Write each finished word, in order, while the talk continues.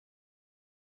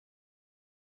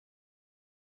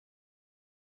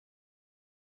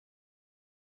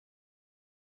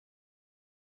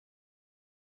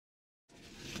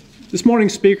This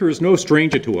morning's speaker is no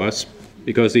stranger to us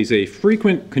because he's a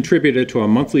frequent contributor to our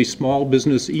monthly small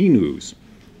business e-news.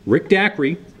 Rick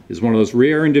Dacri is one of those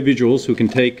rare individuals who can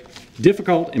take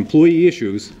difficult employee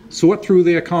issues, sort through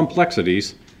their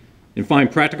complexities, and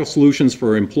find practical solutions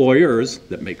for employers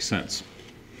that make sense.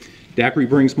 Dacri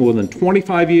brings more than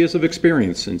 25 years of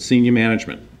experience in senior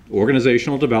management,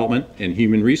 organizational development, and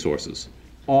human resources,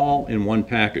 all in one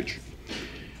package.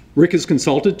 Rick has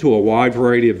consulted to a wide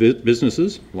variety of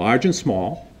businesses, large and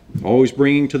small, always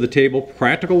bringing to the table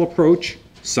practical approach,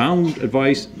 sound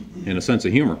advice, and a sense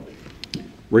of humor.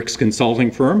 Rick's consulting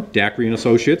firm, Dacri &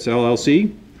 Associates,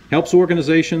 LLC, helps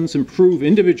organizations improve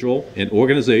individual and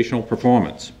organizational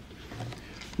performance.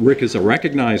 Rick is a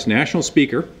recognized national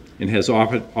speaker and has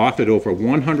authored over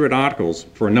 100 articles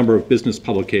for a number of business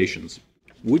publications.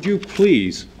 Would you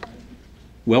please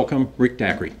welcome Rick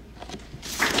Dacri?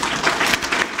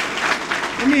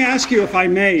 Let me ask you, if I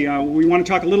may, we want to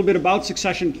talk a little bit about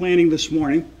succession planning this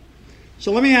morning.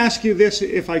 So let me ask you this,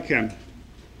 if I can.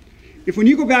 If when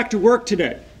you go back to work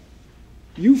today,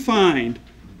 you find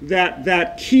that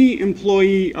that key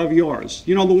employee of yours,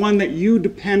 you know, the one that you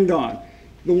depend on,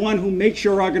 the one who makes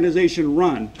your organization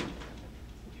run,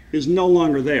 is no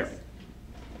longer there,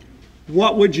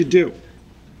 what would you do?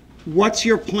 What's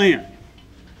your plan?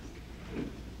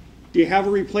 Do you have a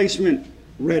replacement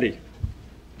ready?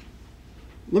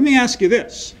 Let me ask you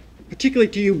this, particularly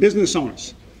to you business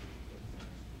owners.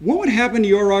 What would happen to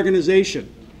your organization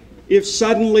if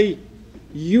suddenly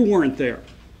you weren't there?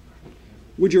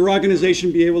 Would your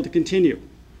organization be able to continue?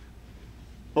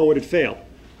 Or would it fail?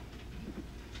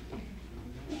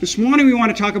 This morning we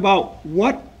want to talk about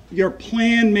what your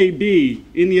plan may be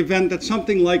in the event that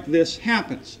something like this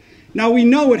happens. Now we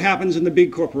know what happens in the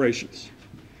big corporations.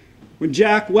 When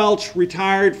Jack Welch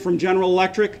retired from General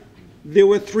Electric, there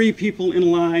were 3 people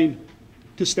in line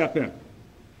to step in.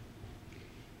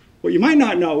 What you might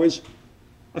not know is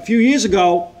a few years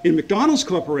ago in McDonald's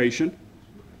Corporation,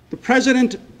 the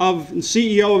president and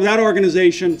CEO of that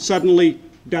organization suddenly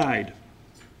died.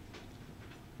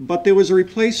 But there was a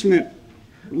replacement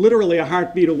literally a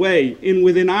heartbeat away, and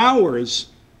within hours,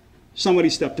 somebody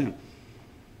stepped in.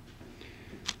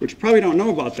 What you probably don't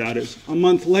know about that is a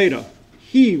month later,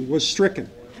 he was stricken,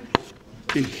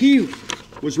 and he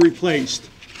was replaced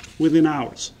within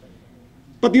hours.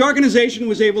 But the organization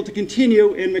was able to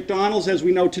continue, and McDonald's, as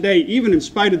we know today, even in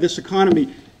spite of this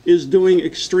economy, is doing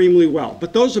extremely well.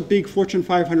 But those are big Fortune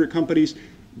 500 companies.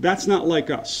 That's not like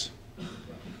us.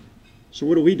 So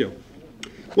what do we do?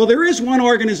 Well, there is one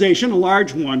organization, a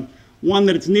large one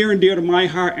that is near and dear to my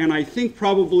heart, and I think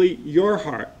probably your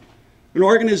heart. An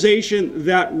organization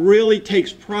that really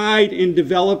takes pride in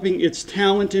developing its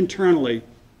talent internally,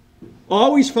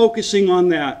 always focusing on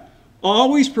that,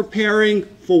 always preparing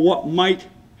for what might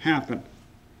happen.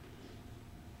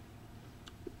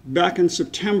 Back in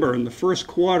September, in the first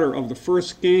quarter of the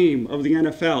first game of the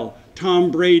NFL, Tom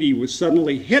Brady was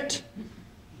suddenly hit.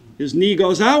 His knee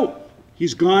goes out.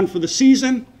 He's gone for the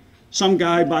season. Some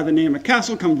guy by the name of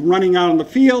Castle comes running out on the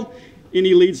field, and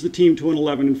he leads the team to an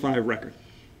 11-5 record.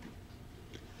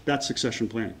 That's succession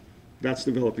planning. That's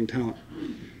developing talent.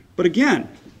 But again,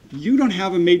 you don't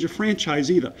have a major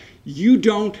franchise either. You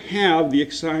don't have the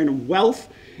kind of wealth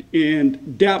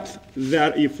and depth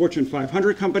that a Fortune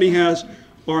 500 company has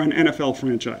or an NFL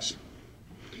franchise.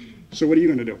 So what are you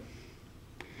going to do?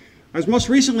 I was most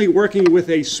recently working with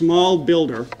a small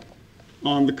builder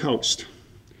on the coast.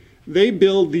 They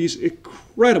build these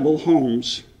incredible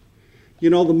homes, you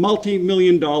know, the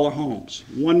multi-million-dollar homes,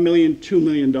 $1 million, $2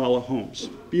 million homes.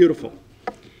 Beautiful.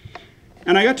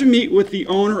 And I got to meet with the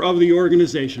owner of the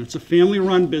organization. It's a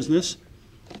family-run business,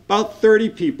 about 30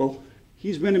 people.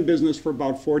 He's been in business for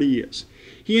about 40 years.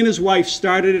 He and his wife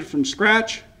started it from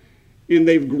scratch, and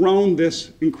they've grown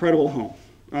this incredible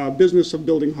home, business of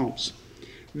building homes.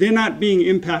 They're not being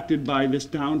impacted by this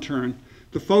downturn.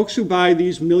 The folks who buy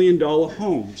these million-dollar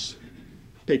homes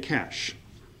pay cash.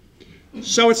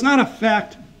 So it's not a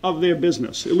fact of their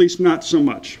business, at least not so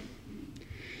much.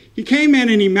 He came in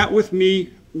and he met with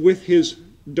me with his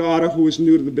daughter who was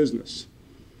new to the business.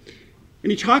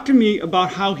 And he talked to me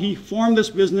about how he formed this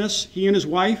business, he and his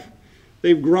wife.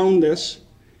 They've grown this.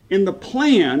 And the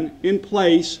plan in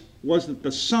place was that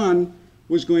the son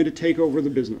was going to take over the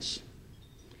business.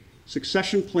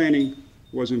 Succession planning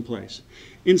was in place.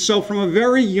 And so from a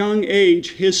very young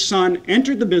age, his son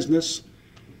entered the business.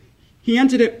 He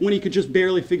entered it when he could just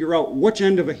barely figure out which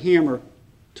end of a hammer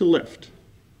to lift.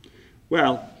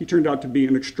 Well, he turned out to be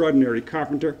an extraordinary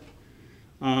carpenter.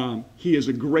 He is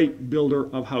a great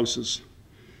builder of houses.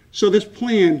 So this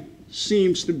plan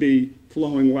seems to be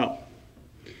flowing well.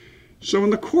 So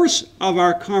in the course of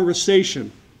our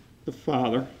conversation, the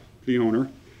father, the owner,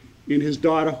 and his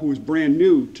daughter, who was brand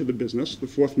new to the business, the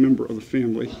fourth member of the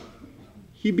family,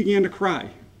 he began to cry.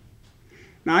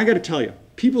 Now, I got to tell you,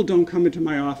 people don't come into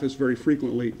my office very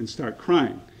frequently and start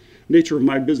crying. The nature of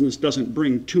my business doesn't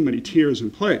bring too many tears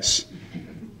in place.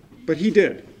 But he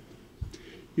did.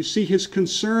 You see, his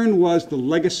concern was the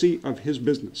legacy of his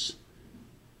business.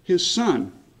 His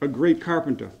son, a great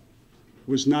carpenter,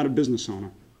 was not a business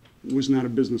owner, was not a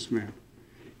businessman.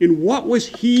 And what was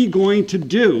he going to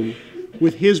do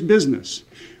with his business?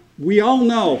 We all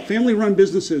know family-run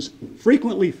businesses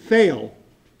frequently fail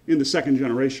in the second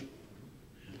generation.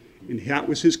 And that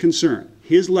was his concern,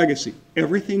 his legacy,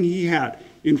 everything he had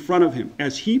in front of him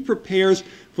as he prepares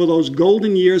for those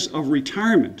golden years of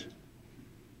retirement.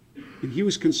 And he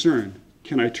was concerned,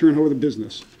 can I turn over the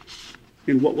business?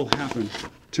 And what will happen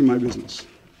to my business?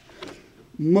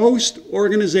 Most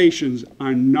organizations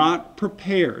are not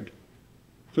prepared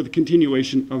for the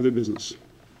continuation of their business.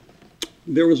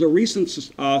 There was a recent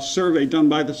survey done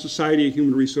by the Society of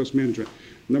Human Resource Management,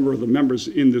 a number of the members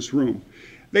in this room.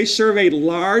 They surveyed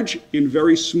large and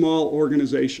very small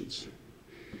organizations.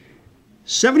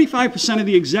 75% of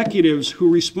the executives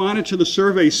who responded to the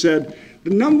survey said the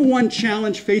number one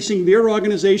challenge facing their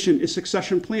organization is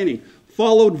succession planning,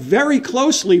 followed very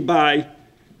closely by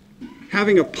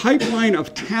having a pipeline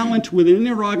of talent within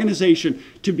their organization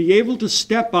to be able to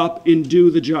step up and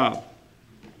do the job.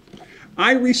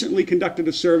 I recently conducted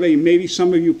a survey, maybe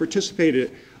some of you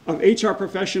participated, of HR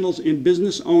professionals and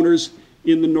business owners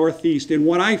in the Northeast. And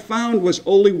what I found was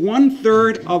only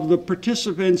 1/3 of the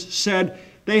participants said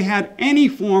they had any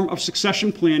form of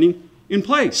succession planning in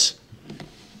place.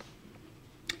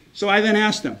 So I then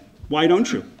asked them, why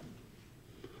don't you?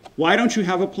 Why don't you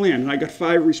have a plan? And I got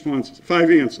 5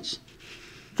 answers.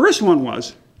 First one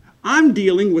was, I'm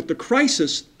dealing with the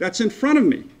crisis that's in front of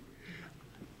me.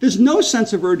 There's no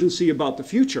sense of urgency about the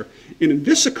future. And in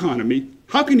this economy,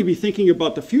 how can you be thinking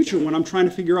about the future when I'm trying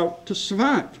to figure out to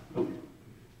survive?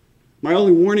 My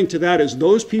only warning to that is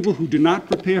those people who do not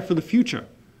prepare for the future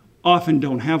often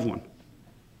don't have one.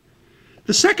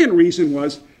 The second reason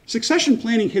was succession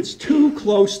planning hits too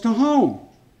close to home.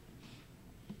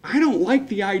 I don't like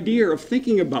the idea of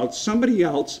thinking about somebody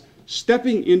else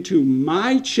stepping into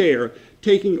my chair,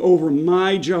 taking over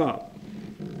my job.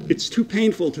 It's too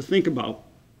painful to think about,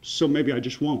 so maybe I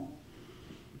just won't.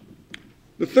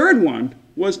 The third one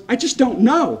was, I just don't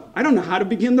know. I don't know how to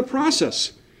begin the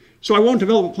process. So I won't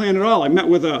develop a plan at all. I met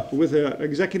with an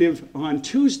executive on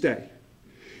Tuesday.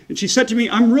 And she said to me,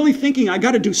 I'm really thinking I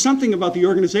got to do something about the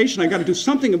organization. I got to do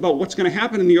something about what's going to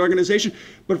happen in the organization.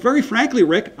 But very frankly,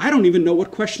 Rick, I don't even know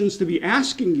what questions to be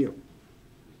asking you.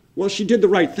 Well, she did the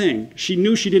right thing. She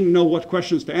knew she didn't know what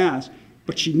questions to ask,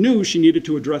 but she knew she needed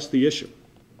to address the issue.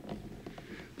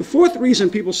 The fourth reason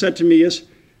people said to me is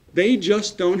they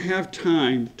just don't have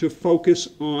time to focus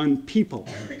on people.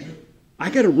 I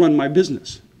got to run my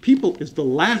business. People is the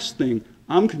last thing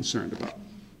I'm concerned about.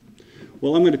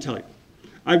 Well, I'm going to tell you.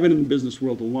 I've been in the business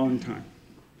world a long time.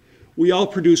 We all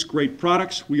produce great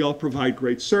products. We all provide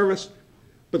great service.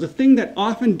 But the thing that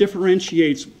often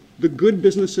differentiates the good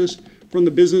businesses from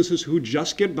the businesses who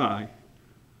just get by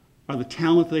are the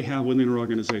talent they have within their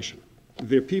organization,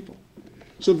 their people.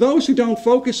 So those who don't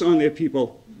focus on their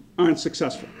people aren't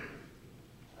successful.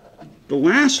 The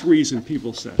last reason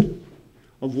people said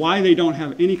of why they don't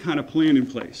have any kind of plan in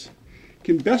place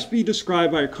can best be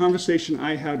described by a conversation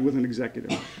I had with an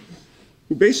executive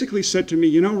who basically said to me,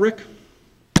 you know, Rick,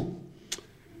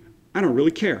 I don't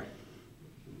really care.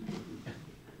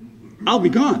 I'll be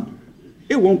gone.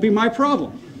 It won't be my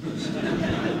problem.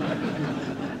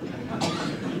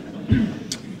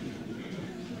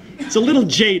 It's a little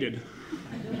jaded.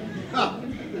 But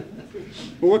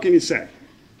what can you say?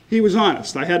 He was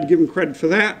honest. I had to give him credit for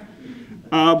that.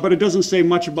 But it doesn't say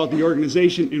much about the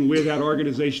organization and where that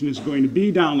organization is going to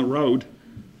be down the road.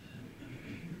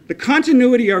 The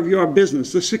continuity of your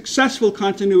business, the successful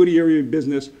continuity of your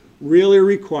business, really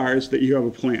requires that you have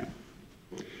a plan.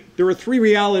 There are 3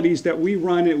 realities that we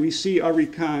run and we see every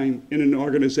time in an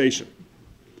organization.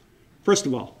 First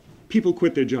of all, people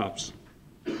quit their jobs.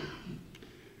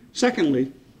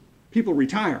 Secondly, people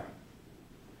retire.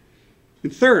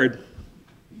 And third,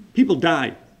 people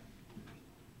die.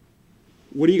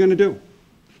 What are you going to do?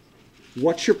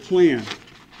 What's your plan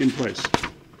in place?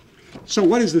 So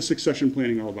what is this succession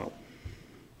planning all about?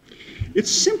 It's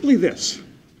simply this.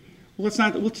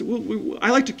 I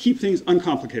like to keep things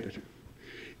uncomplicated.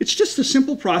 It's just a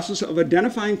simple process of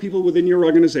identifying people within your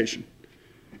organization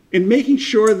and making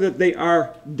sure that they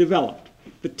are developed.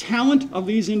 The talent of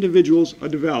these individuals are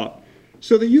developed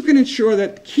so that you can ensure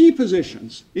that key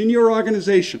positions in your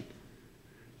organization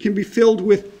can be filled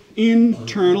with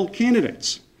internal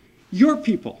candidates. Your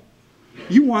people.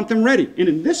 You want them ready. And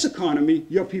in this economy,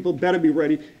 your people better be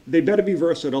ready. They better be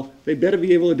versatile. They better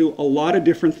be able to do a lot of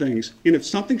different things. And if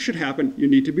something should happen, you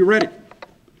need to be ready.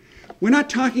 We're not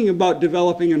talking about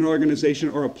developing an organization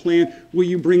or a plan where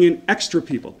you bring in extra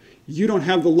people. You don't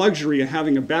have the luxury of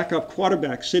having a backup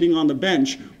quarterback sitting on the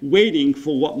bench waiting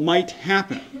for what might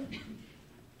happen.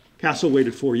 Castle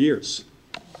waited 4 years.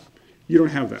 You don't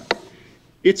have that.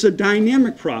 It's a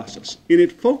dynamic process, and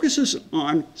it focuses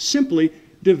on simply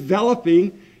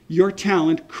developing your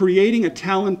talent, creating a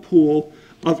talent pool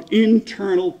of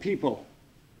internal people.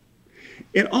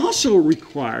 It also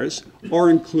requires or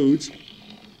includes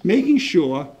making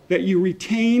sure that you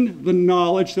retain the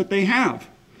knowledge that they have.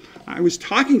 I was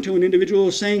talking to an individual who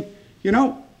was saying, you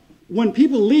know, when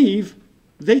people leave,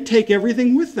 they take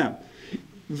everything with them.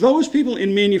 Those people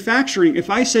in manufacturing, if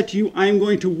I said to you, I'm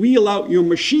going to wheel out your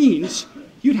machines,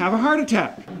 you'd have a heart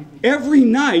attack. Every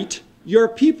night, your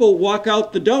people walk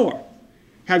out the door.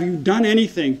 Have you done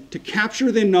anything to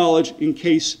capture their knowledge in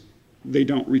case they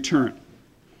don't return?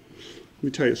 Let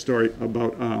me tell you a story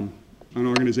about an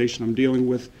organization I'm dealing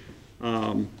with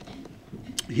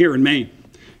here in Maine.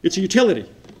 It's a utility,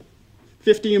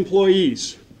 50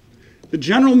 employees. The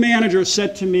general manager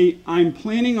said to me, I'm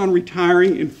planning on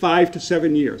retiring in 5 to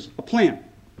 7 years. A plan.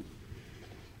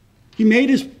 He made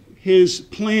his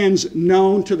plans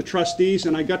known to the trustees,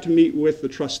 and I got to meet with the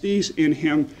trustees and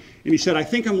him, and he said, I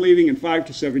think I'm leaving in 5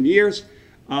 to 7 years.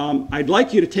 I'd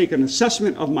like you to take an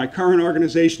assessment of my current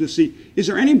organization to see, is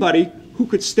there anybody who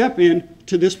could step in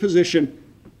to this position?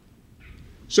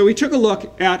 So we took a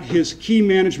look at his key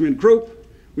management group.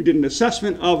 We did an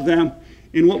assessment of them,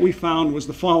 and what we found was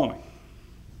the following.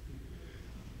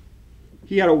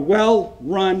 He had a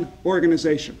well-run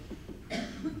organization.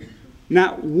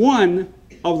 Not one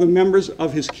of the members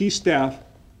of his key staff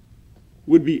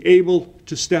would be able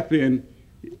to step in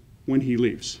when he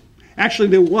leaves. Actually,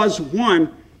 there was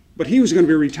one, but he was going to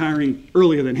be retiring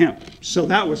earlier than him. So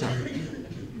that was out.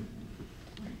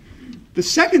 The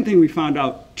second thing we found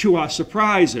out, to our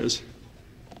surprise, is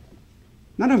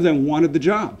none of them wanted the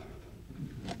job.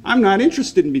 I'm not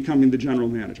interested in becoming the general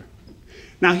manager.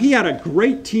 Now, he had a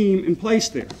great team in place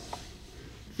there.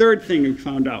 Third thing we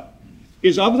found out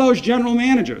is of those general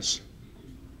managers,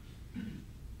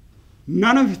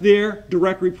 none of their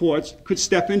direct reports could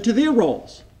step into their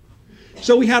roles.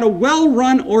 So we had a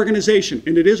well-run organization,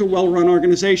 and it is a well-run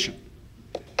organization.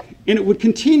 And it would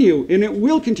continue, and it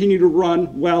will continue to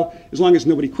run well as long as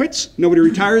nobody quits, nobody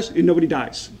retires, and nobody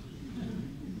dies.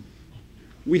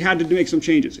 We had to make some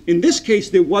changes. In this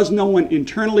case, there was no one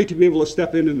internally to be able to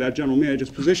step into that general manager's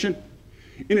position,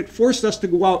 and it forced us to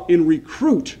go out and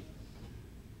recruit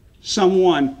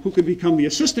someone who could become the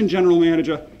assistant general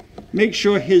manager, make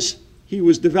sure he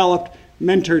was developed,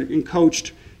 mentored, and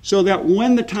coached, so that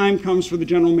when the time comes for the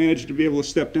general manager to be able to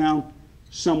step down,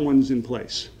 someone's in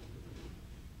place.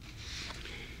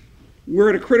 We're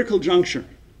at a critical juncture.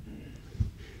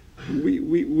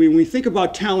 When we think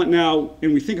about talent now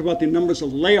and we think about the numbers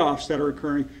of layoffs that are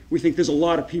occurring, we think there's a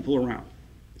lot of people around.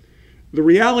 The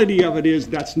reality of it is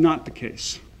that's not the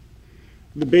case.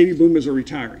 The baby boomers are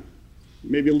retiring.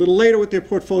 Maybe a little later with their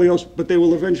portfolios, but they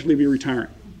will eventually be retiring.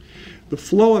 The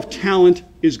flow of talent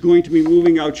is going to be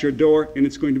moving out your door, and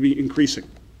it's going to be increasing.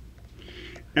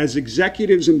 As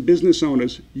executives and business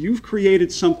owners, you've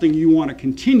created something you want to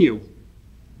continue,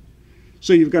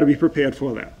 so you've got to be prepared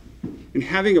for that. And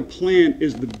having a plan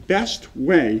is the best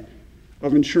way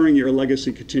of ensuring your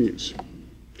legacy continues.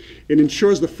 It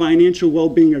ensures the financial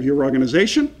well-being of your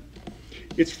organization.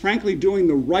 It's frankly doing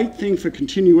the right thing for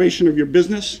continuation of your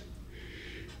business.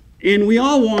 And we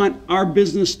all want our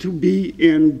business to be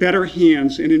in better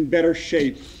hands and in better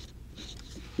shape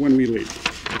when we leave.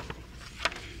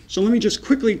 So let me just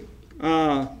quickly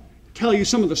tell you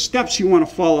some of the steps you want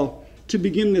to follow to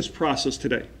begin this process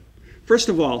today. First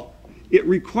of all, it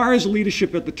requires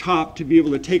leadership at the top to be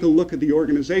able to take a look at the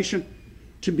organization,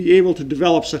 to be able to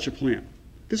develop such a plan.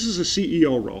 This is a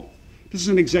CEO role. This is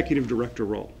an executive director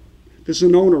role. This is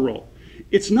an owner role.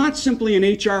 It's not simply an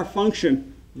HR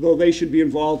function, though they should be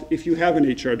involved if you have an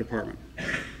HR department.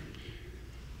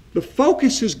 The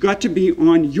focus has got to be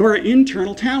on your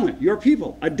internal talent, your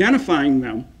people, identifying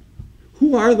them.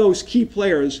 Who are those key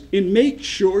players? And make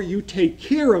sure you take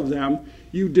care of them.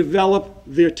 You develop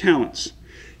their talents.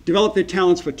 Develop their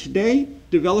talents for today,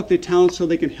 develop their talents so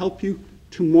they can help you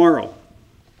tomorrow.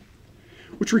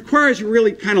 Which requires you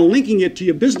really kind of linking it to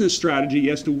your business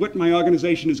strategy as to what my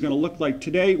organization is going to look like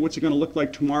today, what's it going to look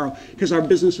like tomorrow, because our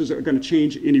businesses are going to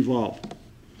change and evolve.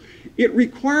 It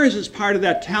requires, as part of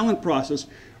that talent process,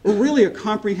 really a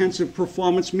comprehensive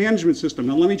performance management system.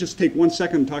 Now let me just take 1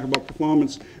 second and talk about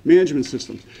performance management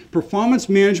systems. Performance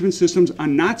management systems are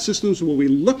not systems where we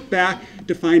look back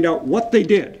to find out what they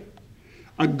did.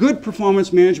 A good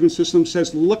performance management system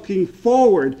says looking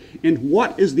forward and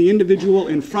what is the individual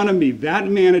in front of me, that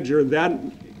manager, that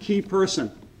key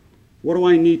person. What do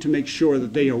I need to make sure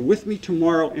that they are with me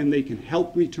tomorrow and they can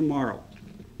help me tomorrow?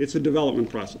 It's a development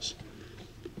process.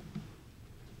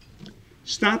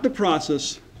 Start the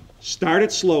process, start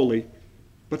it slowly,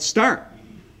 but start.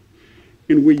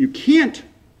 And where you can't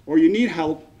or you need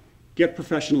help, get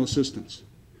professional assistance.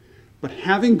 But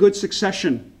having good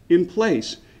succession in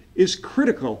place is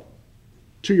critical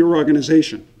to your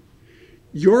organization.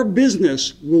 Your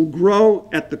business will grow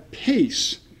at the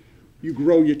pace you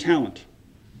grow your talent.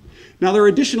 Now, there are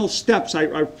additional steps.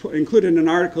 I've included an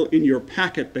article in your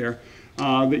packet there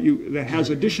that has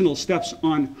additional steps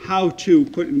on how to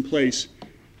put in place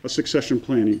a succession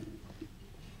planning.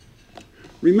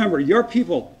 Remember, your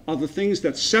people are the things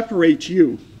that separate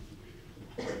you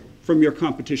from your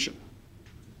competition.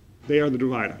 They are the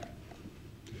divider.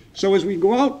 So as we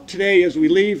go out today, as we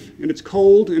leave, and it's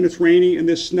cold and it's rainy and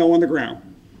there's snow on the ground,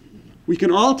 we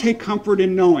can all take comfort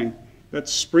in knowing that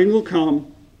spring will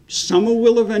come, summer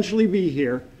will eventually be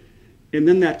here, and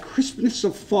then that crispness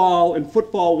of fall and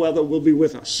football weather will be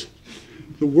with us.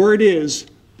 The word is,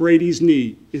 Brady's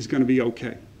knee is going to be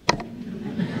okay.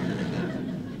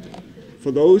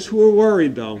 For those who are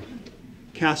worried, though,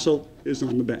 Castle is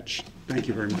on the bench. Thank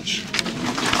you very much.